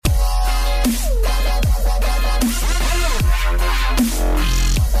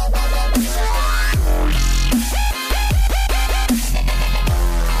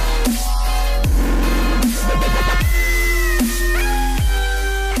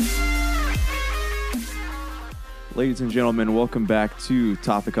Ladies and gentlemen, welcome back to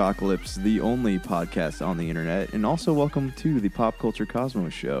Topicocalypse, the only podcast on the internet, and also welcome to the Pop Culture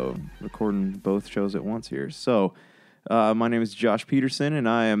Cosmos Show, recording both shows at once here. So, my name is Josh Peterson, and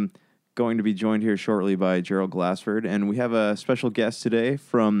I am going to be joined here shortly by Gerald Glassford, and we have a special guest today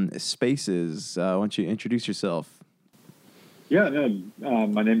from Spaces. Why don't you introduce yourself? My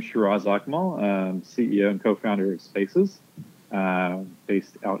name is Shiraz Akmal. I'm CEO and co-founder of Spaces,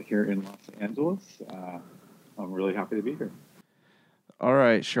 based out here in Los Angeles. I'm really happy to be here. All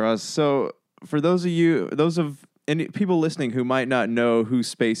right, Shiraz. So for those of any people listening who might not know who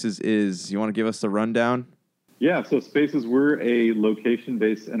Spaces is, you want to give us the rundown? Yeah, so Spaces, we're a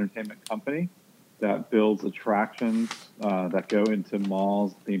location-based entertainment company that builds attractions that go into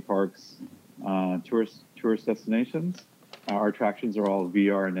malls, theme parks, tourist destinations. Our attractions are all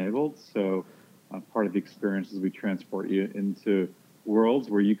VR enabled, so part of the experience is we transport you into worlds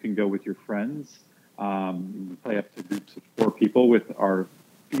where you can go with your friends. You play up to groups of 4 people with our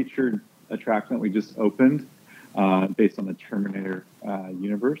featured attraction that we just opened based on the Terminator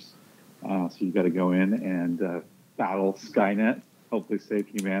universe. So you got to go in and battle Skynet, hopefully save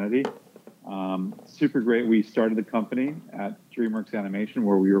humanity. Super great. We started the company at DreamWorks Animation,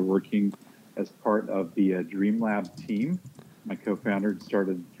 where we were working as part of the DreamLab team. My co-founder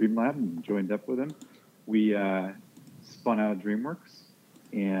started DreamLab and joined up with him. We spun out of DreamWorks.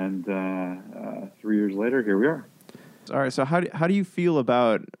 And 3 years later, here we are. All right. So how do you feel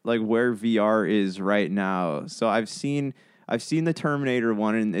about like where VR is right now? So I've seen the Terminator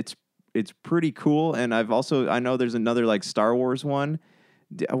one, and it's pretty cool. And I know there's another like Star Wars one.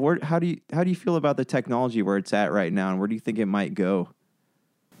 How do you feel about the technology where it's at right now, and where do you think it might go?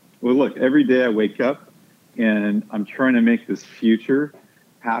 Well, look, every day I wake up and I'm trying to make this future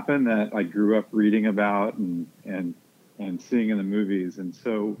happen that I grew up reading about and seeing in the movies. And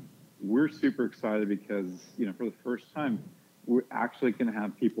so we're super excited because, for the first time, we're actually going to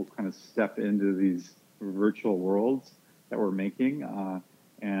have people kind of step into these virtual worlds that we're making.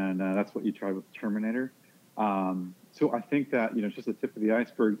 And that's what you tried with Terminator. So I think that, it's just the tip of the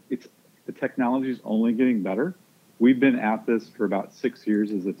iceberg. The technology is only getting better. We've been at this for about 6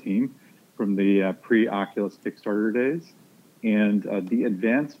 years as a team from the pre-Oculus Kickstarter days. And the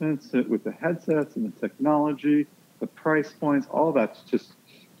advancements with the headsets and the technology, the price points, all that's just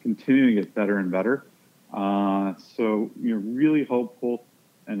continuing to get better and better. So really hopeful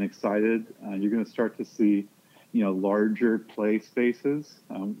and excited. You're going to start to see, larger play spaces.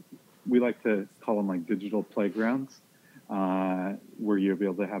 We like to call them like digital playgrounds, where you'll be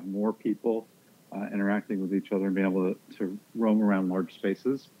able to have more people interacting with each other and being able to roam around large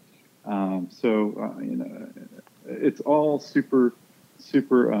spaces. It's all super,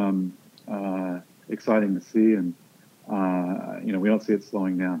 super exciting to see, and we don't see it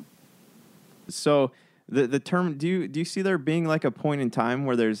slowing down. So the term, do you see there being like a point in time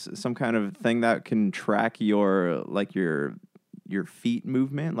where there's some kind of thing that can track your feet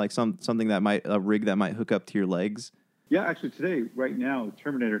movement, like something a rig that might hook up to your legs? Yeah, actually today, right now,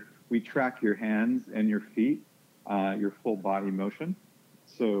 Terminator, we track your hands and your feet, your full body motion.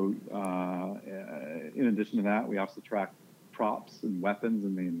 So in addition to that, we also track props and weapons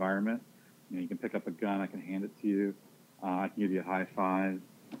in the environment. You can pick up a gun, I can hand it to you. I can give you a high five.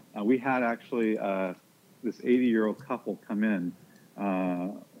 We had actually this 80-year-old couple come in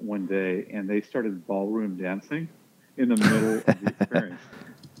one day, and they started ballroom dancing in the middle of the experience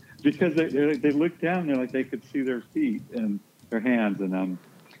because they looked down, they're like they could see their feet and their hands, and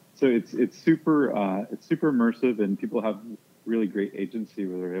so it's super immersive, and people have really great agency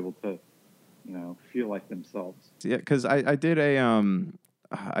where they're able to feel like themselves. Yeah, because I did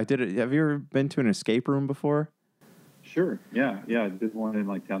have you ever been to an escape room before? Sure. Yeah. I did one in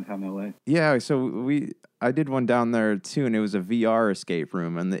like downtown LA. Yeah, so I did one down there too, and it was a VR escape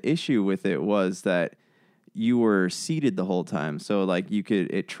room, and the issue with it was that you were seated the whole time. So like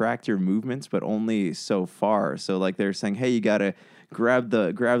it tracked your movements, but only so far. So like they're saying, hey, you gotta grab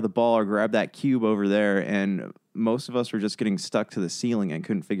the ball or grab that cube over there, and most of us were just getting stuck to the ceiling and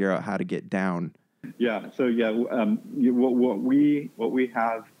couldn't figure out how to get down. Yeah. So what we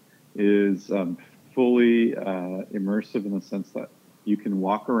have is fully immersive in the sense that you can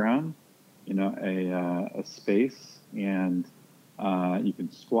walk around, a space, and you can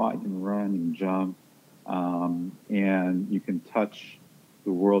squat, you can run, you can jump, and you can touch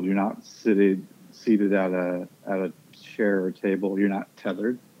the world. You're not seated at a chair or table. You're not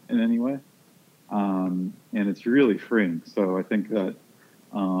tethered in any way, and it's really freeing. So I think that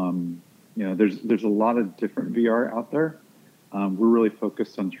there's a lot of different VR out there. We're really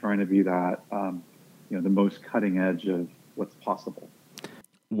focused on trying to be that the most cutting edge of what's possible.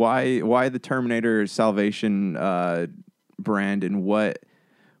 why the Terminator Salvation brand, and what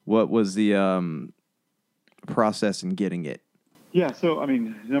was the process in getting it? Yeah, so I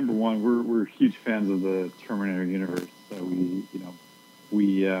mean, number one, we're huge fans of the Terminator universe. So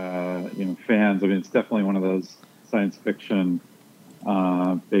we fans. I mean, it's definitely one of those science fiction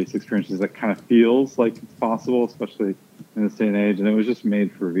based experiences that kind of feels like it's possible, especially in this day and age. And it was just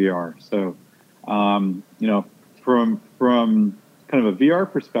made for VR. So, from kind of a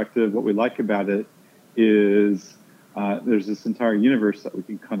VR perspective, what we like about it is there's this entire universe that we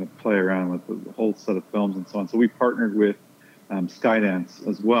can kind of play around with, the whole set of films and so on. So we partnered with Skydance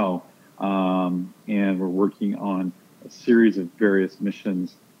as well, and we're working on a series of various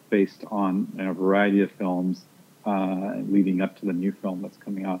missions based on a variety of films leading up to the new film that's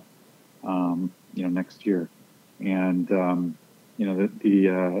coming out, next year. And the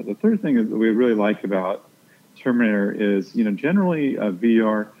third thing is that we really like about Terminator is, generally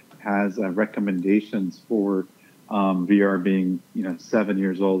VR has recommendations for VR being 7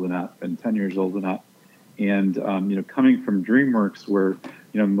 years old and up and 10 years old and up. And coming from DreamWorks, where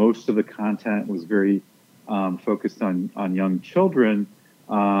most of the content was very focused on young children,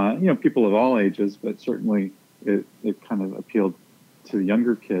 people of all ages, but certainly it kind of appealed to the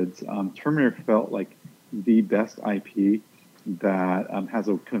younger kids. Terminator felt like the best IP that has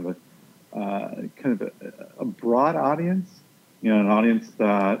a kind of a broad audience, an audience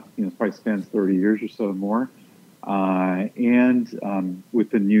that probably spans 30 years or so or more, and with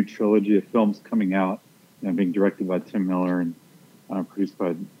the new trilogy of films coming out, being directed by Tim Miller and produced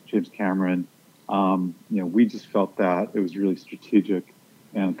by James Cameron, we just felt that it was really strategic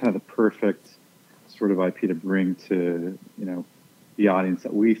and kind of the perfect sort of IP to bring to the audience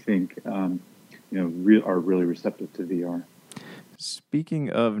that we think are really receptive to VR. Speaking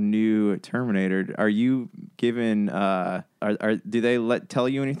of new Terminator, are you given? Do they tell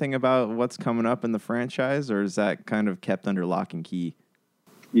you anything about what's coming up in the franchise, or is that kind of kept under lock and key?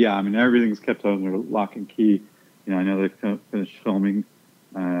 Yeah, I mean, everything's kept under lock and key. I know they finished filming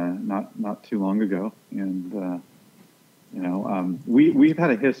not too long ago, and we've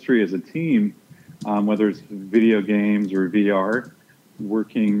had a history as a team, whether it's video games or VR,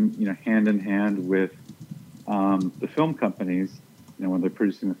 working hand in hand with the film companies, when they're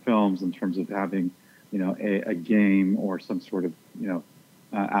producing the films, in terms of having a game or some sort of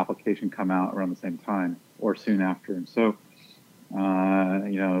application come out around the same time or soon after. And so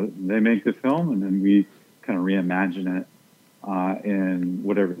they make the film, and then we kind of reimagine it in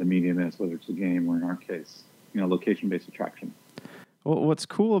whatever the medium is, whether it's a game or, in our case, location-based attraction. Well, what's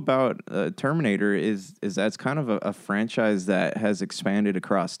cool about Terminator is that it's kind of a franchise that has expanded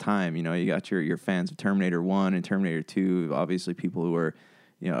across time. You got your fans of Terminator 1 and Terminator 2, obviously people who were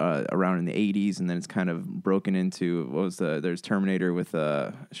around in the 80s, and then it's kind of broken into, there's Terminator with,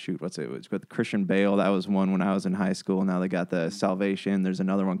 with Christian Bale. That was one when I was in high school. Now they got the Salvation. There's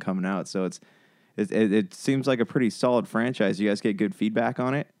another one coming out. So it seems like a pretty solid franchise. You guys get good feedback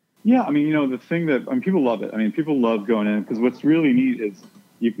on it? Yeah, I mean, the thing that people love it. I mean, people love going in, because what's really neat is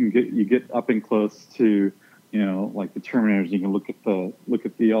you get up and close to, like the Terminators. You can look at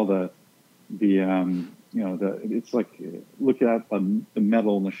it's like look at the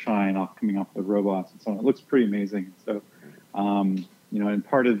metal and the shine coming off the robots and so on. It looks pretty amazing. So, and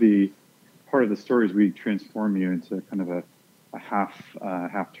part of the story is we transform you into kind of a half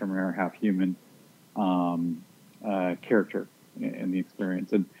Terminator, half human character in the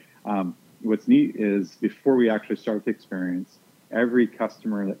experience. And what's neat is, before we actually start the experience, every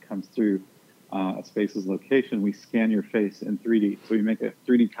customer that comes through a Spaces location, we scan your face in 3D. So we make a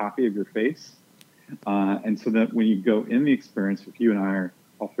 3D copy of your face. And so that when you go in the experience, if you and I,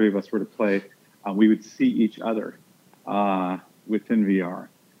 all three of us, were to play, we would see each other within VR.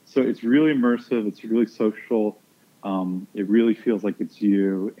 So it's really immersive. It's really social. It really feels like it's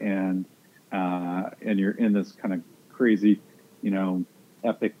you, and you're in this kind of crazy,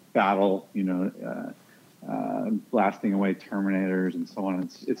 epic battle, blasting away Terminators and so on.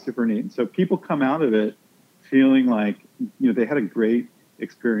 It's super neat. And so people come out of it feeling like, they had a great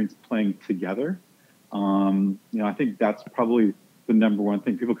experience playing together. I think that's probably the number one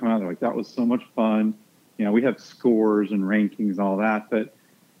thing. People come out, they're like, that was so much fun. We have scores and rankings and all that, but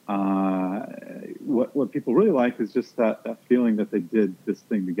what people really like is just that feeling that they did this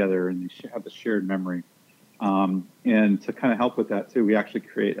thing together, and they have the shared memory. And to kind of help with that too, we actually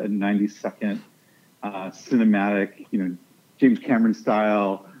create a 90-second cinematic, James Cameron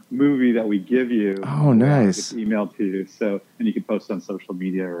style movie that we give you. Oh, nice. It's emailed to you. So, and you can post on social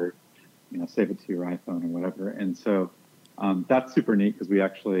media, or, save it to your iPhone or whatever. And so that's super neat, because we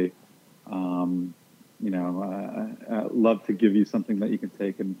actually, love to give you something that you can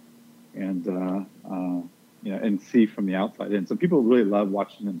take and and see from the outside in. So people really love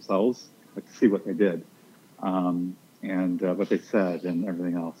watching themselves, like to see what they did, and what they said and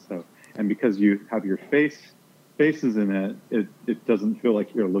everything else. So, and because you have your faces in it doesn't feel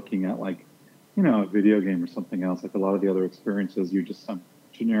like you're looking at like, a video game or something else. Like a lot of the other experiences, you're just some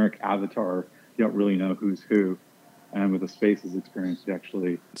generic avatar. You don't really know who's who. And with the Spaces experience, you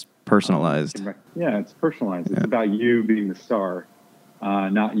actually... It's personalized. It's personalized. Yeah. It's about you being the star,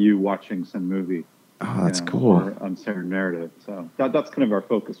 not you watching some movie. Oh, that's cool. Or some narrative. So that's kind of our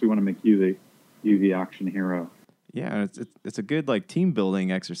focus. We want to make you the action hero. Yeah, it's a good like team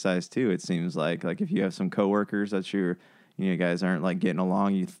building exercise too. It seems like if you have some coworkers that you guys aren't like getting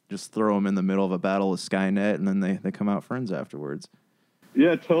along, you just throw them in the middle of a battle with Skynet, and then they come out friends afterwards.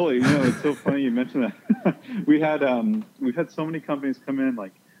 Yeah, totally. It's so funny you mentioned that. we've had so many companies come in,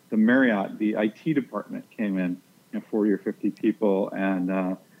 like the Marriott, the IT department came in, 40 or 50 people,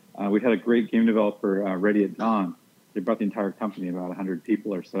 and we had a great game developer, Ready at Dawn. They brought the entire company, about 100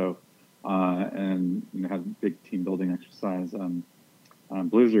 people or so, and had a big team building exercise.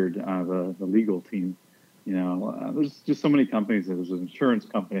 Blizzard, the legal team, there's just so many companies. There's an insurance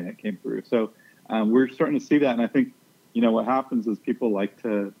company that came through. So we're starting to see that, and I think what happens is people like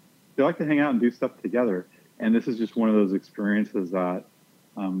to hang out and do stuff together, and this is just one of those experiences that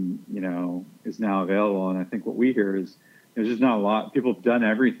is now available. And I think what we hear is there's just not a lot. People have done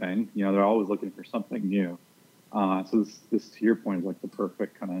everything. They're always looking for something new. So this to your point is like the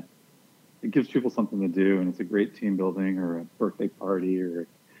perfect kind of. It gives people something to do, and it's a great team building or a birthday party or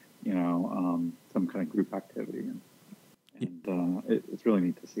some kind of group activity, and it's really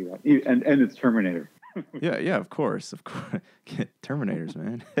neat to see that. And it's Terminator. yeah, of course. Terminators,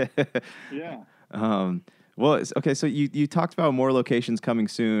 man. Yeah. Well, okay. So you talked about more locations coming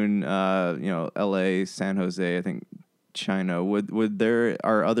soon. L.A., San Jose, I think China. Would there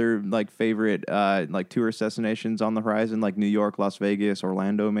are other like favorite like tourist destinations on the horizon, like New York, Las Vegas,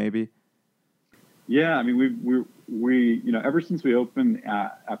 Orlando, maybe? Yeah, I mean we ever since we opened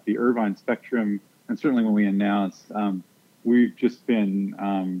at the Irvine Spectrum, and certainly when we announced. We've just been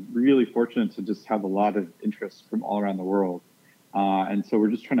really fortunate to just have a lot of interest from all around the world. And so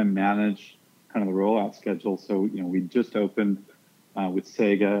we're just trying to manage kind of the rollout schedule. So, we just opened with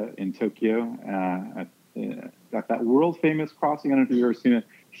Sega in Tokyo at that world famous crossing. I don't know if you've ever seen it,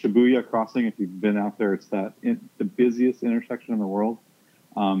 Shibuya crossing. If you've been out there, it's the busiest intersection in the world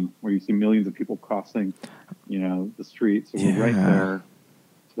where you see millions of people crossing, the street. So we're right there.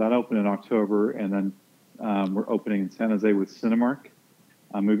 So that opened in October. And then we're opening in San Jose with Cinemark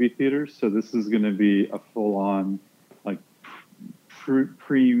movie theaters. So this is going to be a full-on, like,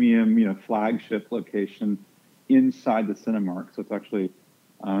 premium, flagship location inside the Cinemark. So it's actually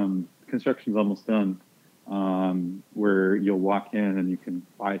construction's almost done, where you'll walk in and you can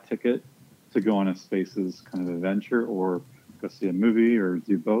buy a ticket to go on a Spaces kind of adventure or go see a movie or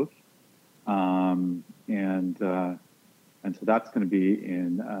do both. And so that's going to be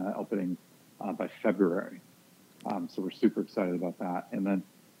in opening by February. So we're super excited about that. And then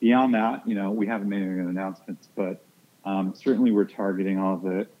beyond that, we haven't made any announcements, but certainly we're targeting all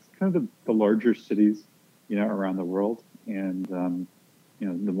the kind of the larger cities, around the world. And,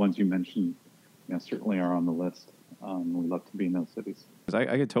 the ones you mentioned, certainly are on the list. We'd love to be in those cities. I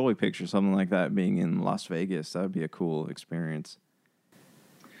could totally picture something like that being in Las Vegas. That would be a cool experience.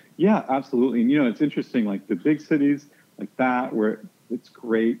 Yeah, absolutely. And, it's interesting, like the big cities like that, where it's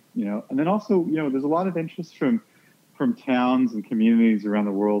great, and then also, there's a lot of interest from towns and communities around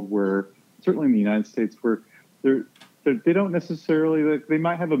the world where, certainly in the United States, where they don't necessarily, they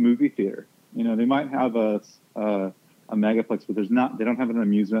might have a movie theater, they might have a megaplex, but they don't have an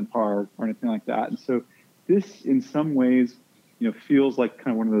amusement park or anything like that. And so this, in some ways, feels like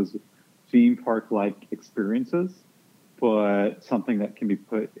kind of one of those theme park-like experiences, but something that can be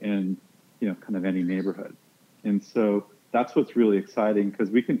put in, kind of any neighborhood. And so that's what's really exciting, because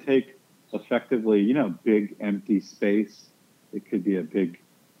we can take effectively, big empty space. It could be a big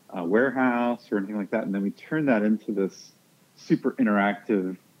warehouse or anything like that. And then we turn that into this super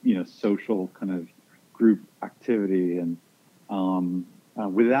interactive, social kind of group activity. And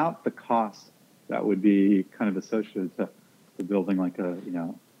without the cost that would be kind of associated to building like a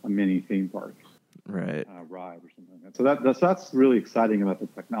mini theme park. Right. Ride or something like that. So that's really exciting about the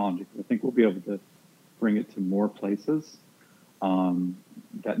technology. I think we'll be able to bring it to more places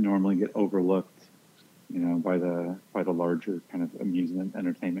that normally get overlooked, by the larger kind of amusement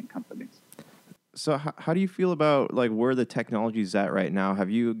entertainment companies. So how do you feel about like where the technology's at right now? Like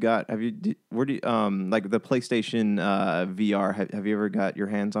the PlayStation VR? Have you ever got your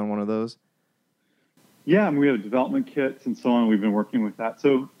hands on one of those? Yeah, and we have development kits and so on. We've been working with that.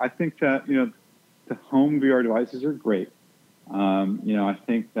 So I think that, the home VR devices are great. I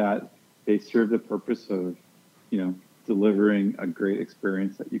think that they serve the purpose of, delivering a great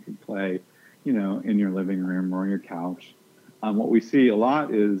experience that you can play, in your living room or on your couch. What we see a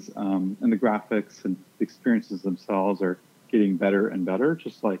lot is, and the graphics and the experiences themselves are getting better and better,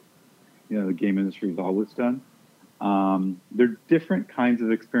 just like, the game industry has always done. They're different kinds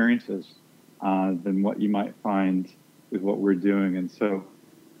of experiences than what you might find with what we're doing. And so,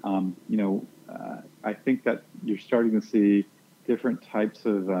 I think that you're starting to see different types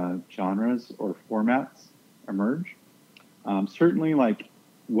of genres or formats emerge. Certainly, like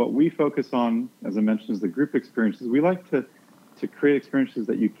what we focus on, as I mentioned, is the group experiences. We like to create experiences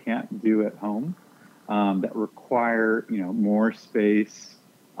that you can't do at home, that require more space,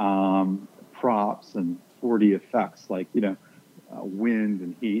 props, and 4D effects, like wind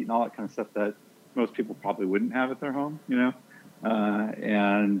and heat and all that kind of stuff that most people probably wouldn't have at their home.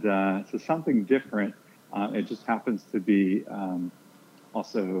 So something different. It just happens to be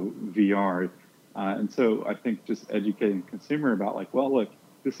also VR. And so I think just educating the consumer about like, well, look,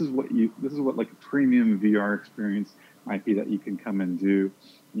 this is what like a premium VR experience might be that you can come and do,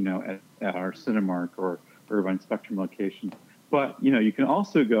 at our Cinemark or Irvine Spectrum location. But, you can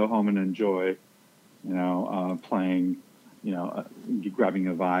also go home and enjoy, playing, grabbing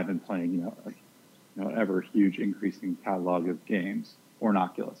a Vive and playing, ever huge increasing catalog of games, or an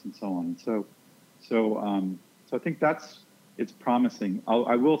Oculus and so on. And so I think it's promising.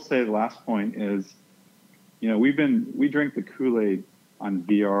 I will say the last point is, we drank the Kool-Aid on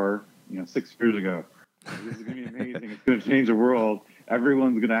VR, 6 years ago. This is going to be amazing. It's going to change the world.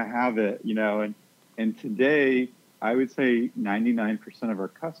 Everyone's going to have it, and today I would say 99% of our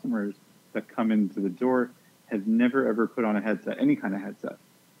customers that come into the door have never ever put on a headset, any kind of headset.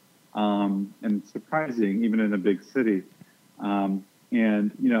 And surprising, even in a big city. And,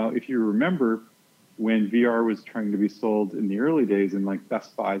 if you remember when VR was trying to be sold in the early days in like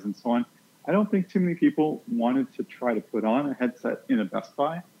Best Buys and so on, I don't think too many people wanted to try to put on a headset in a Best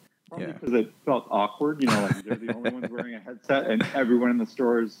Buy, probably because it felt awkward, like they're the only ones wearing a headset and everyone in the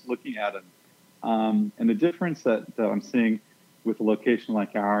store is looking at them. And the difference that I'm seeing with a location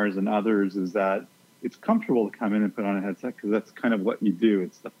like ours and others is that it's comfortable to come in and put on a headset because that's kind of what you do.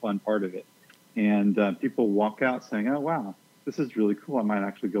 It's the fun part of it. And people walk out saying, oh, wow, this is really cool. I might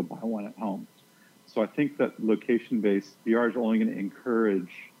actually go buy one at home. So I think that location-based VR is only going to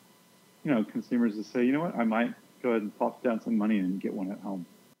encourage, consumers to say, you know what, I might go ahead and plop down some money and get one at home.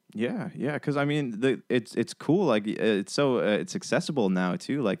 Yeah, because I mean, it's cool. Like it's so it's accessible now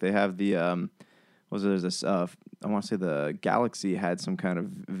too. Like they have the there's this I want to say the Galaxy had some kind of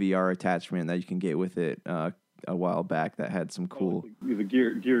VR attachment that you can get with it a while back that had some cool the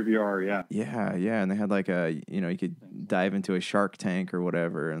Gear VR, yeah. Yeah, and they had like you could dive into a shark tank or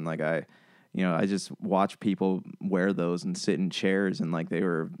whatever, and like I just watched people wear those and sit in chairs, and like they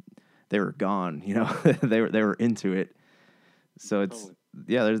were gone. they were into it. So it's totally.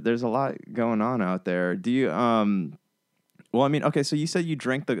 Yeah, there's a lot going on out there. Do you well, I mean, okay, so you said you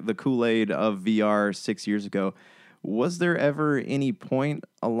drank the Kool-Aid of VR 6 years ago. Was there ever any point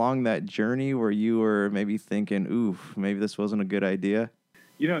along that journey where you were maybe thinking, oof, maybe this wasn't a good idea?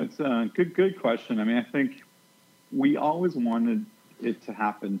 It's a good question. I mean, I think we always wanted it to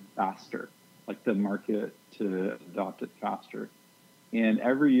happen faster, like the market to adopt it faster. And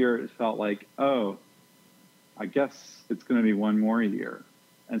every year it felt like, oh, I guess it's going to be one more year.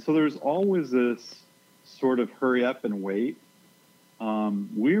 And so there's always this sort of hurry up and wait.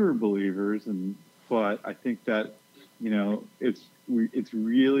 We were believers, but I think that, it's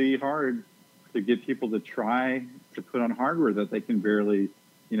really hard to get people to try to put on hardware that they can barely,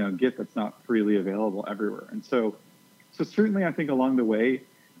 get, that's not freely available everywhere. And so certainly I think along the way,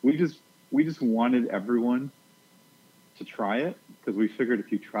 we just wanted everyone to try it because we figured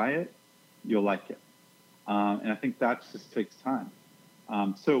if you try it, you'll like it. And I think that just takes time.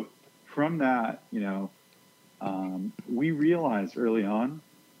 So from that, we realized early on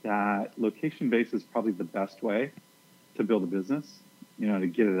that location-based is probably the best way to build a business, to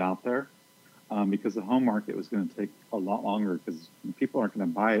get it out there, because the home market was going to take a lot longer because people aren't going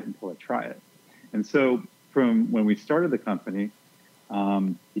to buy it until they try it. And so from when we started the company,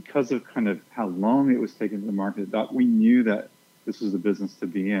 because of kind of how long it was taking to the market, that we knew that this was the business to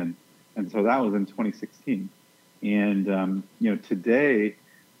be in. And so that was in 2016. And, today,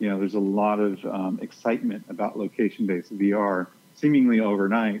 there's a lot of excitement about location-based VR, seemingly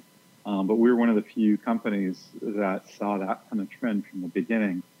overnight. But we're one of the few companies that saw that kind of trend from the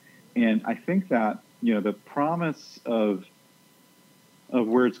beginning. And I think that, the promise of of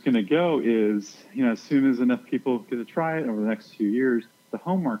where it's going to go is, as soon as enough people get to try it over the next few years, the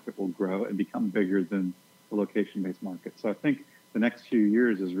home market will grow and become bigger than the location-based market. So I think the next few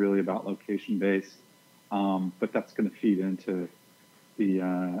years is really about location-based, but that's going to feed into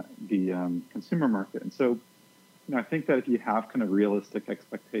the consumer market. And so, I think that if you have kind of realistic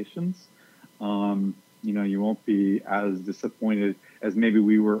expectations, you won't be as disappointed as maybe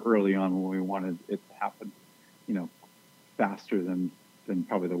we were early on when we wanted it to happen, faster than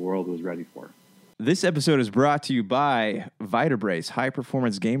probably the world was ready for. This episode is brought to you by Vitabrace,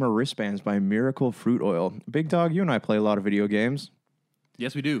 high-performance gamer wristbands by Miracle Fruit Oil. Big Dog, you and I play a lot of video games.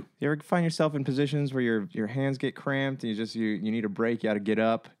 Yes, we do. You ever find yourself in positions where your hands get cramped and you need a break, you got to get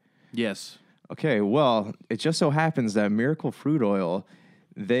up? Yes. Okay, well, it just so happens that Miracle Fruit Oil,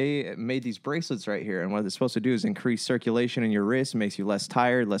 they made these bracelets right here, and what it's supposed to do is increase circulation in your wrist, makes you less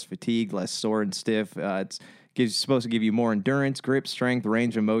tired, less fatigued, less sore and stiff. It's supposed to give you more endurance, grip, strength,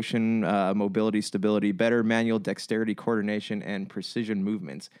 range of motion, mobility, stability, better manual dexterity, coordination, and precision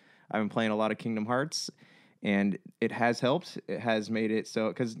movements. I've been playing a lot of Kingdom Hearts, and it has helped. It has made it so,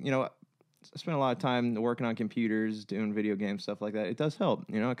 because, I spent a lot of time working on computers, doing video games, stuff like that. It does help.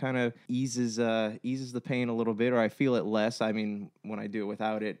 It kind of eases the pain a little bit, or I feel it less. I mean, when I do it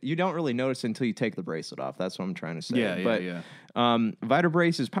without it, you don't really notice until you take the bracelet off. That's what I'm trying to say. Yeah.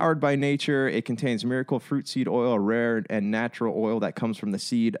 Vitabrace is powered by nature. It contains miracle fruit seed oil, a rare and natural oil that comes from the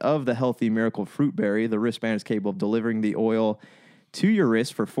seed of the healthy miracle fruit berry. The wristband is capable of delivering the oil to your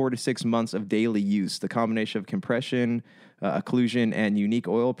wrist for 4 to 6 months of daily use. The combination of compression, occlusion, and unique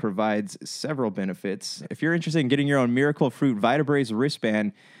oil provides several benefits. If you're interested in getting your own Miracle Fruit Vitabrace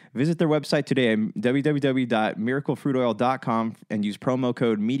wristband, visit their website today at www.miraclefruitoil.com and use promo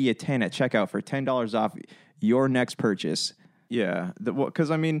code MEDIA10 at checkout for $10 off your next purchase. Yeah, because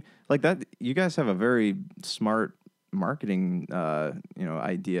like that, you guys have a very smart marketing,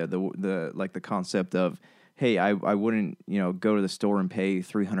 idea. The concept of, hey, I wouldn't, go to the store and pay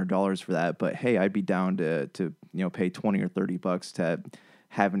 $300 for that, but hey, I'd be down to pay $20 or $30 to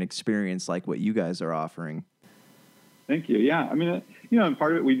have an experience like what you guys are offering. Thank you. Yeah, and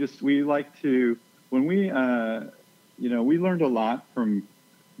part of it, we like to, when we, we learned a lot from,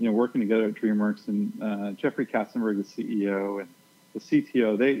 working together at DreamWorks, and Jeffrey Katzenberg, the CEO, and the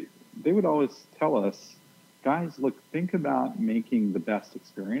CTO, they would always tell us, guys, look, think about making the best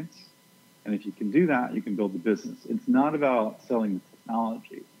experience. And if you can do that, you can build the business. It's not about selling the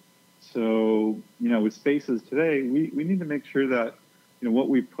technology. So, with spaces today, we need to make sure that, what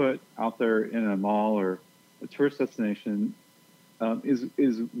we put out there in a mall or a tourist destination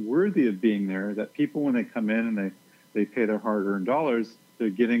is worthy of being there, that people, when they come in and they pay their hard-earned dollars, they're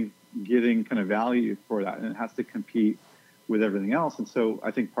getting kind of value for that. And it has to compete with everything else. And so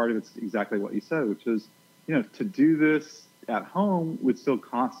I think part of it's exactly what you said, which is, to do this at home would still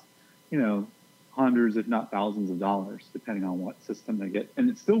cost, hundreds, if not thousands of dollars, depending on what system they get. And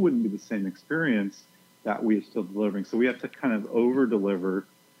it still wouldn't be the same experience that we are still delivering. So we have to kind of over-deliver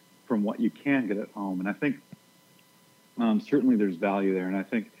from what you can get at home. And I think certainly there's value there. And I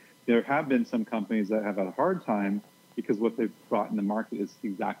think there have been some companies that have had a hard time because what they've brought in the market is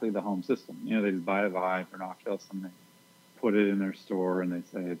exactly the home system. They just buy a Vive or an Oculus and they put it in their store and they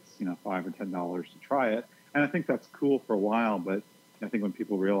say it's, $5 or $10 to try it. And I think that's cool for a while, but I think when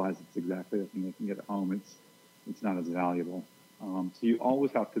people realize it's exactly the thing they can get at home, it's not as valuable. So you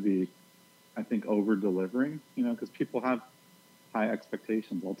always have to be, I think, over-delivering, because people have high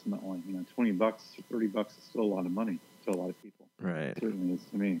expectations ultimately. $20 or $30 is still a lot of money to a lot of people. Right. It certainly is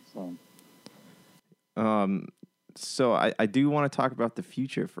to me. So I do want to talk about the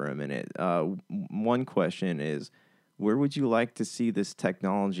future for a minute. One question is, where would you like to see this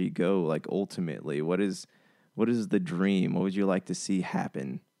technology go, like, ultimately? What is the dream? What would you like to see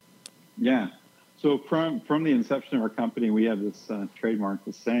happen? Yeah. So from the inception of our company, we have this trademark,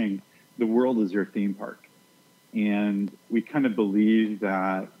 this saying, the world is your theme park. And we kind of believe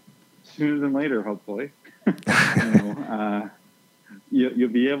that sooner than later, hopefully, you'll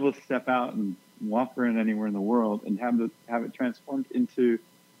be able to step out and walk around anywhere in the world and have it transformed into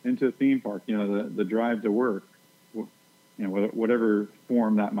a theme park. The drive to work, whatever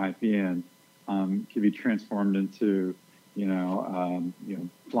form that might be in, could be transformed into,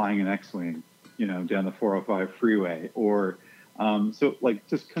 flying an X-wing, down the 405 freeway, or so like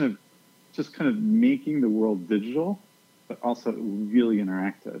just kind of making the world digital, but also really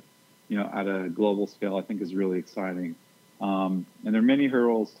interactive, at a global scale, I think is really exciting. And there are many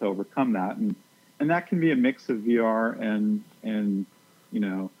hurdles to overcome that, and that can be a mix of VR and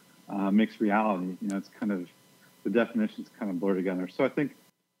mixed reality. It's kind of, the definitions kind of blur together. So I think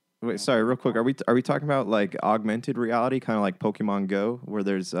Wait, sorry, real quick. Are we talking about like augmented reality, kind of like Pokemon Go, where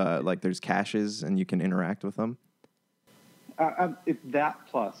there's caches and you can interact with them? It's that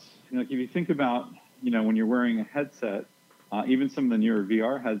plus. Like if you think about, when you're wearing a headset, even some of the newer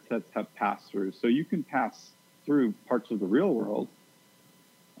VR headsets have pass-throughs. So you can pass through parts of the real world,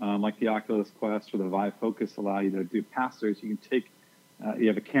 like the Oculus Quest or the Vive Focus allow you to do pass-throughs. You can take, you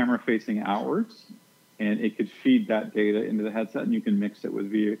have a camera facing outwards, and it could feed that data into the headset, and you can mix it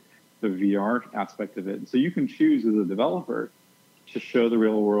with the VR aspect of it. And so you can choose as a developer to show the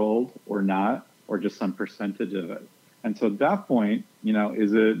real world or not, or just some percentage of it. And so at that point,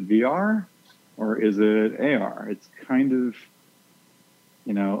 is it VR or is it AR? It's kind of,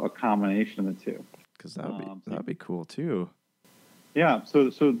 a combination of the two. Because that'd be cool too. Yeah, so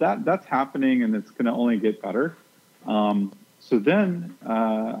that's happening, and it's going to only get better. So then,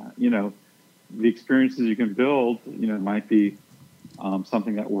 the experiences you can build, might be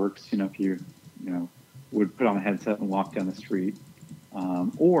something that works. If you, would put on a headset and walk down the street,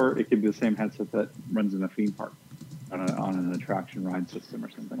 or it could be the same headset that runs in a theme park on an attraction ride system or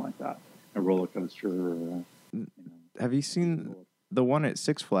something like that, a roller coaster. Or have you seen the one at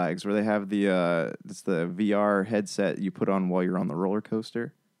Six Flags where they have it's the VR headset you put on while you're on the roller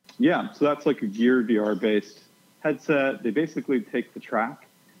coaster? Yeah, so that's like a Gear VR based headset. They basically take the track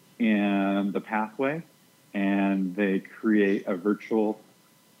and the pathway, and they create a virtual,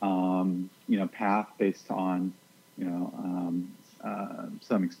 path based on,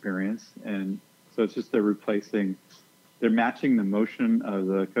 some experience. And so it's just they're matching the motion of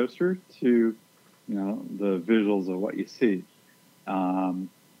the coaster to, the visuals of what you see. And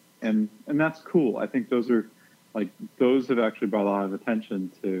that's cool. I think those have actually brought a lot of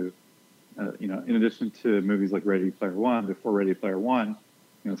attention to, in addition to movies like Ready Player One. Before Ready Player One,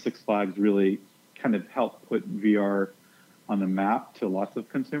 Six Flags really kind of helped put VR on the map to lots of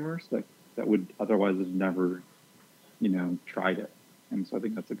consumers that would otherwise have never, tried it. And so I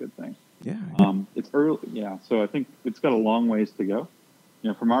think that's a good thing. Yeah. It's early. Yeah. So I think it's got a long ways to go.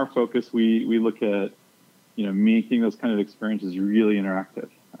 From our focus, we look at, making those kind of experiences really interactive,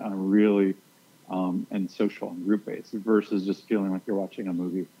 really, and social and group based versus just feeling like you're watching a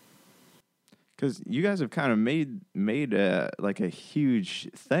movie. Because you guys have kind of made like a huge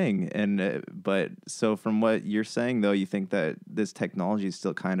thing, and but so from what you're saying though, you think that this technology is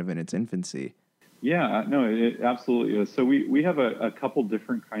still kind of in its infancy. Yeah, no, it absolutely is. So we have a couple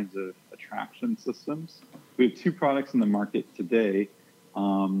different kinds of attraction systems. We have two products in the market today,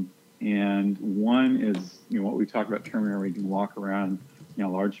 and one is what we talk about terminal, where you can walk around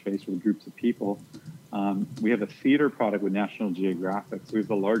large space with groups of people. We have a theater product with National Geographic. So we have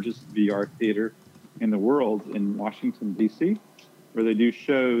the largest VR theater in the world in Washington, D.C., where they do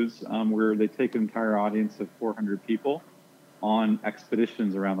shows where they take an entire audience of 400 people on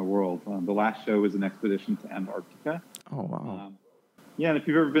expeditions around the world. The last show was an expedition to Antarctica. Oh, wow. Yeah, and if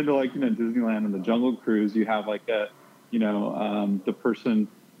you've ever been to Disneyland and the Jungle Cruise, you have the person,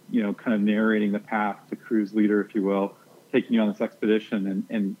 kind of narrating the path, the cruise leader, if you will, taking you on this expedition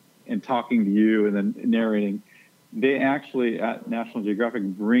and talking to you and then narrating. They actually, at National Geographic,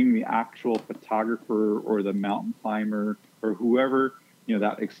 bring the actual photographer or the mountain climber or whoever,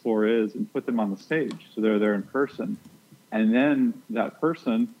 that explorer is, and put them on the stage. So they're there in person. And then that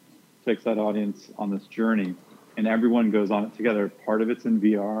person takes that audience on this journey, and everyone goes on it together. Part of it's in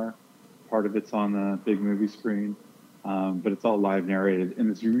VR, part of it's on the big movie screen, but it's all live narrated, and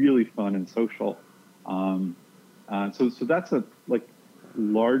it's really fun and social. So that's a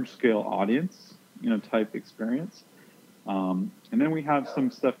large scale audience, type experience. And then we have some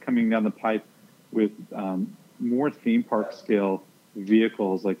stuff coming down the pipe with more theme park scale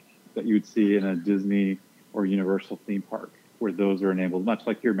vehicles like that you would see in a Disney or Universal theme park, where those are enabled, much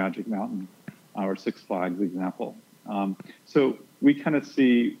like your Magic Mountain or Six Flags example. So we kind of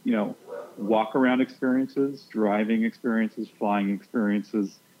see, walk around experiences, driving experiences, flying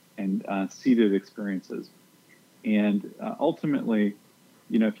experiences, and seated experiences. And ultimately,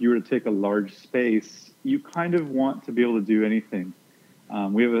 if you were to take a large space, you kind of want to be able to do anything.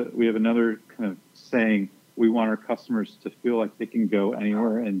 We have another kind of saying: we want our customers to feel like they can go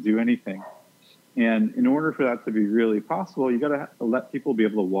anywhere and do anything. And in order for that to be really possible, you got to let people be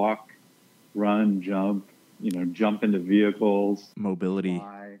able to walk, run, jump, jump into vehicles, mobility.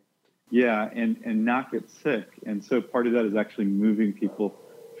 Fly. Yeah, and not get sick. And so part of that is actually moving people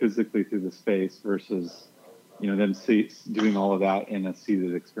physically through the space versus them doing all of that in a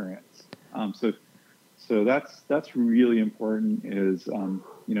seated experience. So that's really important, is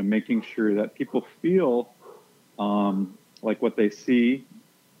making sure that people feel like what they see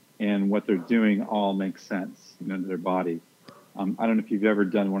and what they're doing all makes sense to their body. I don't know if you've ever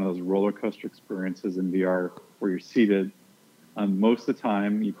done one of those roller coaster experiences in VR where you're seated. Most of the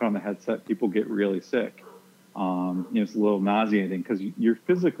time, you put on the headset, people get really sick. It's a little nauseating because you're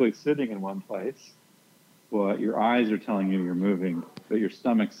physically sitting in one place, but your eyes are telling you you're moving, but your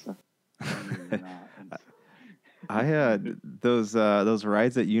stomach's telling you you're not. I had those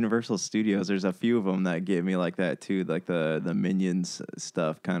rides at Universal Studios. There's a few of them that get me like that too. Like the Minions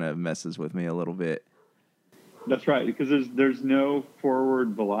stuff kind of messes with me a little bit. That's right, because there's no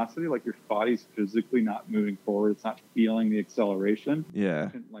forward velocity. Like your body's physically not moving forward. It's not feeling the acceleration, Yeah,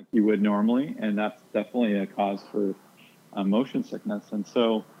 like you would normally, and that's definitely a cause for motion sickness. And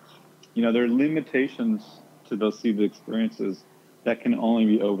so, there are limitations to those seated experiences that can only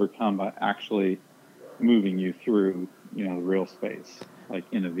be overcome by actually moving you through, real space, like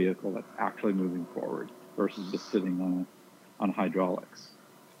in a vehicle that's actually moving forward versus just sitting on hydraulics.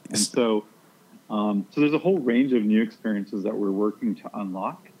 And so there's a whole range of new experiences that we're working to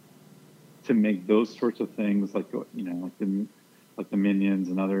unlock to make those sorts of things like the Minions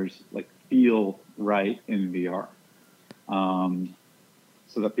and others like feel right in VR,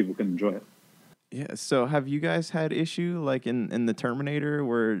 so that people can enjoy it. yeah. So have you guys had issue like in the Terminator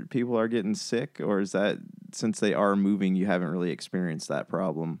where people are getting sick, or is that since they are moving, you haven't really experienced that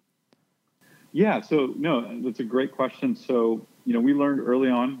problem? Yeah, so no, that's a great question. So, we learned early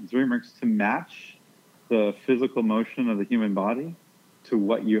on DreamWorks to match the physical motion of the human body to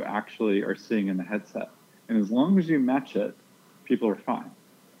what you actually are seeing in the headset. And as long as you match it, people are fine.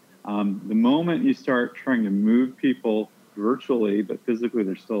 The moment you start trying to move people virtually, but physically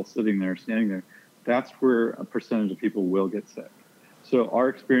they're still sitting there, standing there, that's where a percentage of people will get sick. So our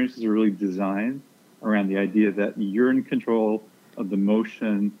experiences are really designed around the idea that you're in control of the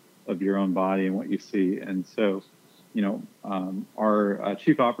motion of your own body and what you see. And so, our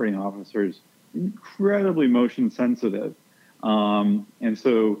chief operating officer is incredibly motion sensitive. And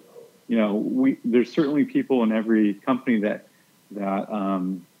so, there's certainly people in every company that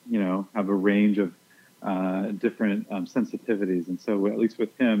have a range of different sensitivities. And so at least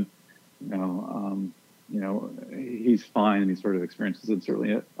with him, he's fine in these sort of experiences. And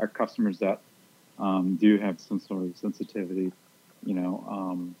certainly our customers that do have some sort of sensitivity,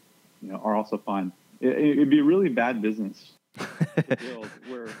 are also fine. It'd be really bad business to build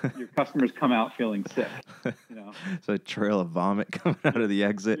where your customers come out feeling sick. So a trail of vomit coming out of the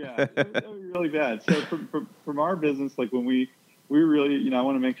exit. Yeah, that would be really bad. So from our business, like when we really, I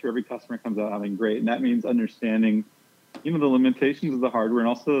want to make sure every customer comes out having great, and that means understanding, the limitations of the hardware and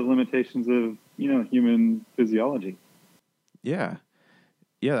also the limitations of, human physiology. Yeah.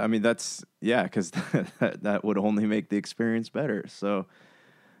 Yeah, I mean, because that would only make the experience better. So,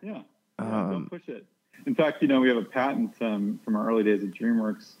 yeah, don't push it. In fact, we have a patent from our early days at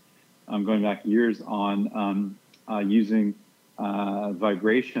DreamWorks, going back years on using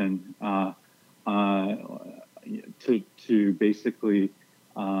vibration to basically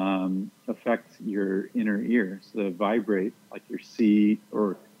affect your inner ear. So vibrate like your seat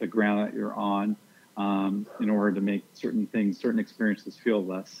or the ground that you're on, in order to make certain experiences feel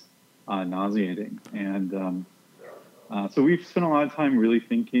less nauseating. And so we've spent a lot of time really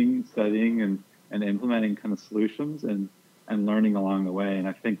thinking, studying, and implementing kind of solutions and learning along the way. And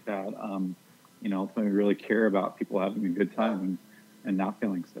I think that, ultimately we really care about people having a good time and not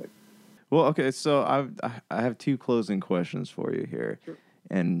feeling sick. Well, okay, so I have two closing questions for you here. Sure.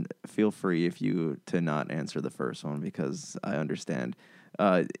 And feel free to not answer the first one because I understand.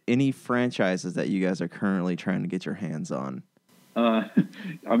 Any franchises that you guys are currently trying to get your hands on?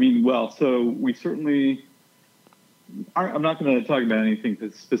 So we certainly I'm not going to talk about anything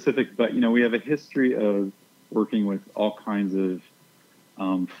specific, but, we have a history of working with all kinds of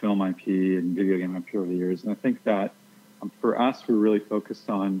film IP and video game IP over the years. And I think that for us, we're really focused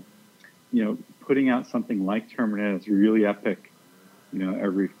on, putting out something like Terminator that's really epic,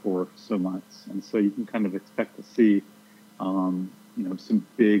 every 4 or so months. And so you can kind of expect to see, some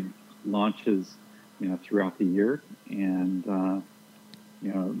big launches, throughout the year. And,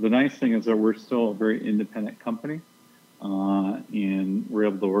 the nice thing is that we're still a very independent company. And we're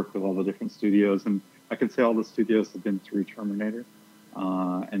able to work with all the different studios. And I can say all the studios have been through Terminator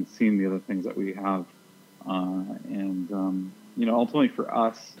and seen the other things that we have. Ultimately for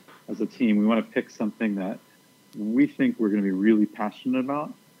us as a team, we want to pick something that we think we're going to be really passionate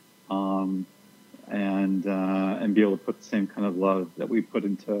about, and be able to put the same kind of love that we put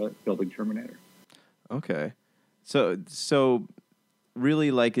into building Terminator. Okay. So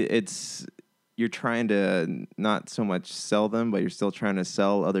really, like, you're trying to not so much sell them, but you're still trying to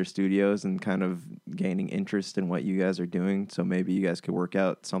sell other studios and kind of gaining interest in what you guys are doing. So maybe you guys could work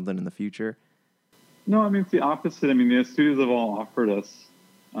out something in the future. No, I mean, it's the opposite. I mean, the studios have all offered us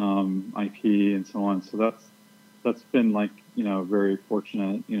IP and so on. So that's been like, a very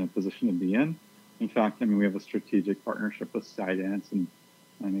fortunate, position to be in. In fact, I mean, we have a strategic partnership with Skydance, and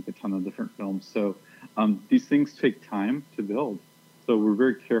I make a ton of different films. So these things take time to build. So we're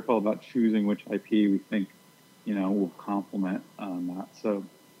very careful about choosing which IP we think, will complement that. So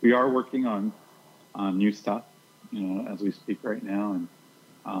we are working on new stuff, as we speak right now,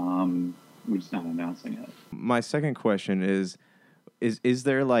 and we're just not announcing it. My second question is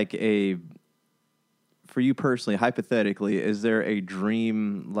there like for you personally, hypothetically, is there a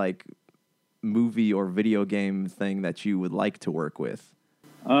dream like movie or video game thing that you would like to work with?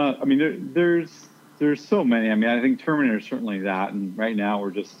 I mean, there's so many. I mean, I think Terminator is certainly that, and right now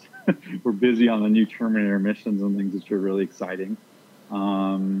we're just we're busy on the new Terminator missions and things which are really exciting,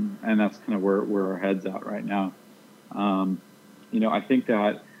 and that's kind of where our head's at right now. I think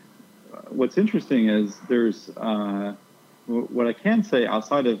that what's interesting is there's what I can say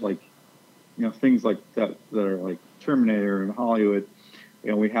outside of like things like that are like Terminator and Hollywood.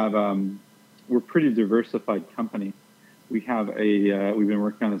 We have we're a pretty diversified company. We have we've been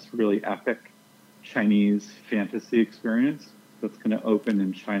working on this really epic Chinese fantasy experience that's going to open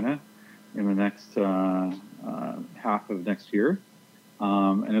in China in the next half of next year,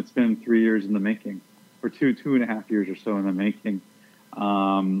 and it's been 3 years in the making, or 2.5 years or so in the making.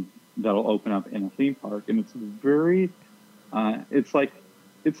 That'll open up in a theme park, and it's very it's like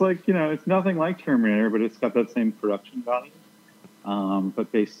it's nothing like Terminator, but it's got that same production value,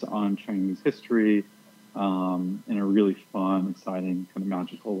 but based on Chinese history in a really fun, exciting, kind of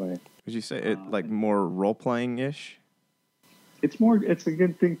magical way. Would you say it like more role playing ish? It's a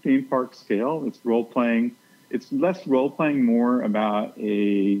good theme park scale. It's role playing. It's less role playing, more about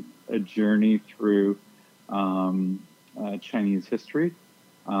a journey through Chinese history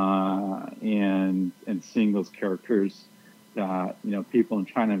and seeing those characters that people in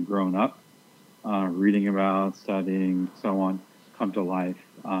China have grown up reading about, studying, so on, come to life,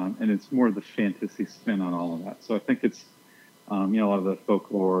 and it's more the fantasy spin on all of that. So I think it's a lot of the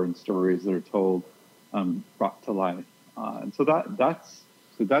folklore and stories that are told brought to life, and so that's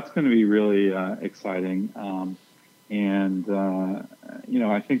going to be really exciting. And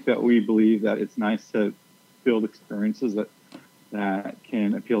I think that we believe that it's nice to build experiences that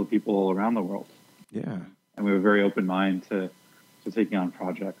can appeal to people all around the world. Yeah. And we have a very open mind to taking on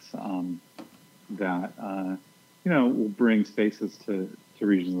projects that will bring spaces to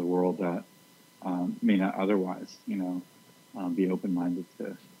regions of the world that may not otherwise be open-minded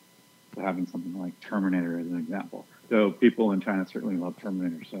to having something like Terminator as an example. Though people in China certainly love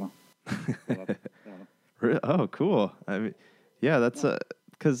Terminator, so. Oh, cool. I mean, yeah, that's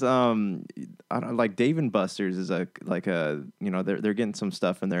because I don't like Dave and Buster's is they're getting some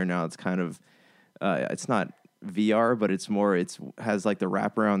stuff in there now. It's kind of it's not VR, but it's has like the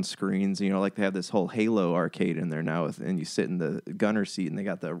wraparound screens. Like they have this whole Halo arcade in there now, and you sit in the gunner seat, and they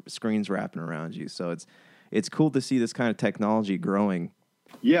got the screens wrapping around you. So it's cool to see this kind of technology growing.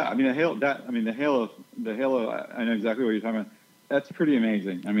 Yeah, I mean the Halo. I know exactly what you're talking about. That's pretty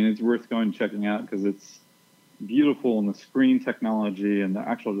amazing. I mean, it's worth going and checking out because it's beautiful, and the screen technology and the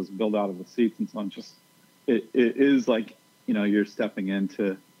actual just build out of the seats and so on. Just it is like you're stepping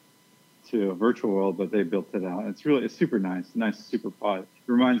into a virtual world, but they built it out. It's super nice super pod.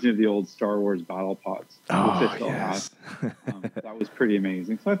 It reminds me of the old Star Wars battle pods, which they still have. That was pretty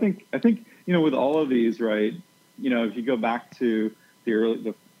amazing. So I think with all of these, right? If you go back to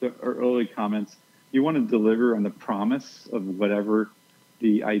the early comments, you want to deliver on the promise of whatever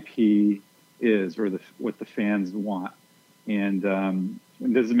the IP is or what the fans want, and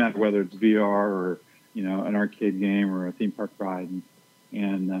it doesn't matter whether it's VR or an arcade game or a theme park ride.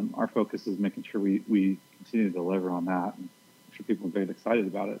 And our focus is making sure we continue to deliver on that, and make sure people get excited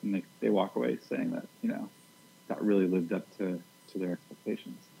about it, and they walk away saying that that really lived up to their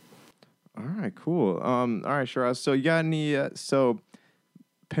expectations. All right, cool. All right, Shiraz. So you got any? So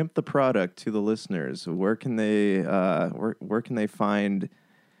pimp the product to the listeners. Where can they find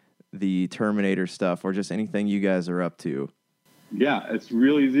the Terminator stuff, or just anything you guys are up to? Yeah, it's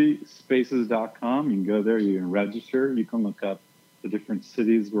real easy. Spaces.com. You can go there. You can register. You can look up the different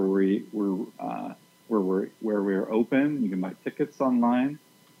cities where we're open. You can buy tickets online,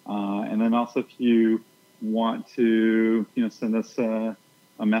 and then also if you want to send us a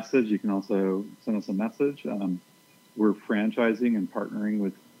message, you can also send us a message. We're franchising and partnering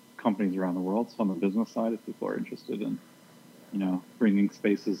with companies around the world. So on the business side, if people are interested in bringing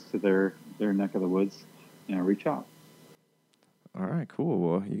spaces to their neck of the woods, reach out. All right, cool.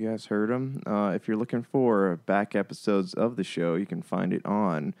 Well, you guys heard them. If you're looking for back episodes of the show, you can find it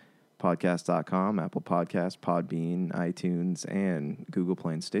on podcast.com, Apple Podcasts, Podbean, iTunes, and Google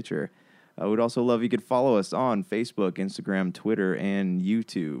Play and Stitcher. We'd also love if you could follow us on Facebook, Instagram, Twitter, and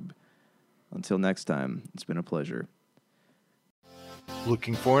YouTube. Until next time, it's been a pleasure.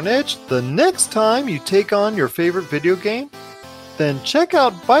 Looking for an edge the next time you take on your favorite video game? Then check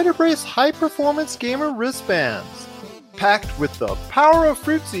out Vitabrace High Performance Gamer Wristbands. Packed with the power of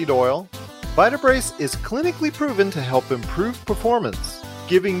fruit seed oil, Vitabrace is clinically proven to help improve performance,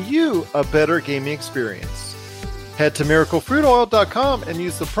 giving you a better gaming experience. Head to miraclefruitoil.com and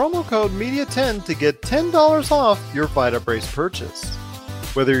use the promo code MEDIA10 to get $10 off your Vitabrace purchase.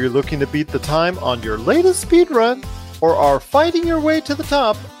 Whether you're looking to beat the time on your latest speedrun or are fighting your way to the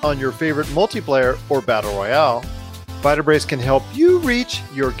top on your favorite multiplayer or battle royale, Vitabrace can help you reach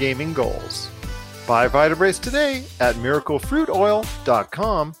your gaming goals. Buy Vitabrace today at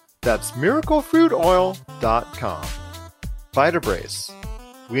miraclefruitoil.com. That's miraclefruitoil.com. Vitabrace.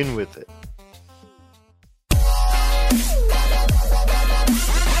 Win with it.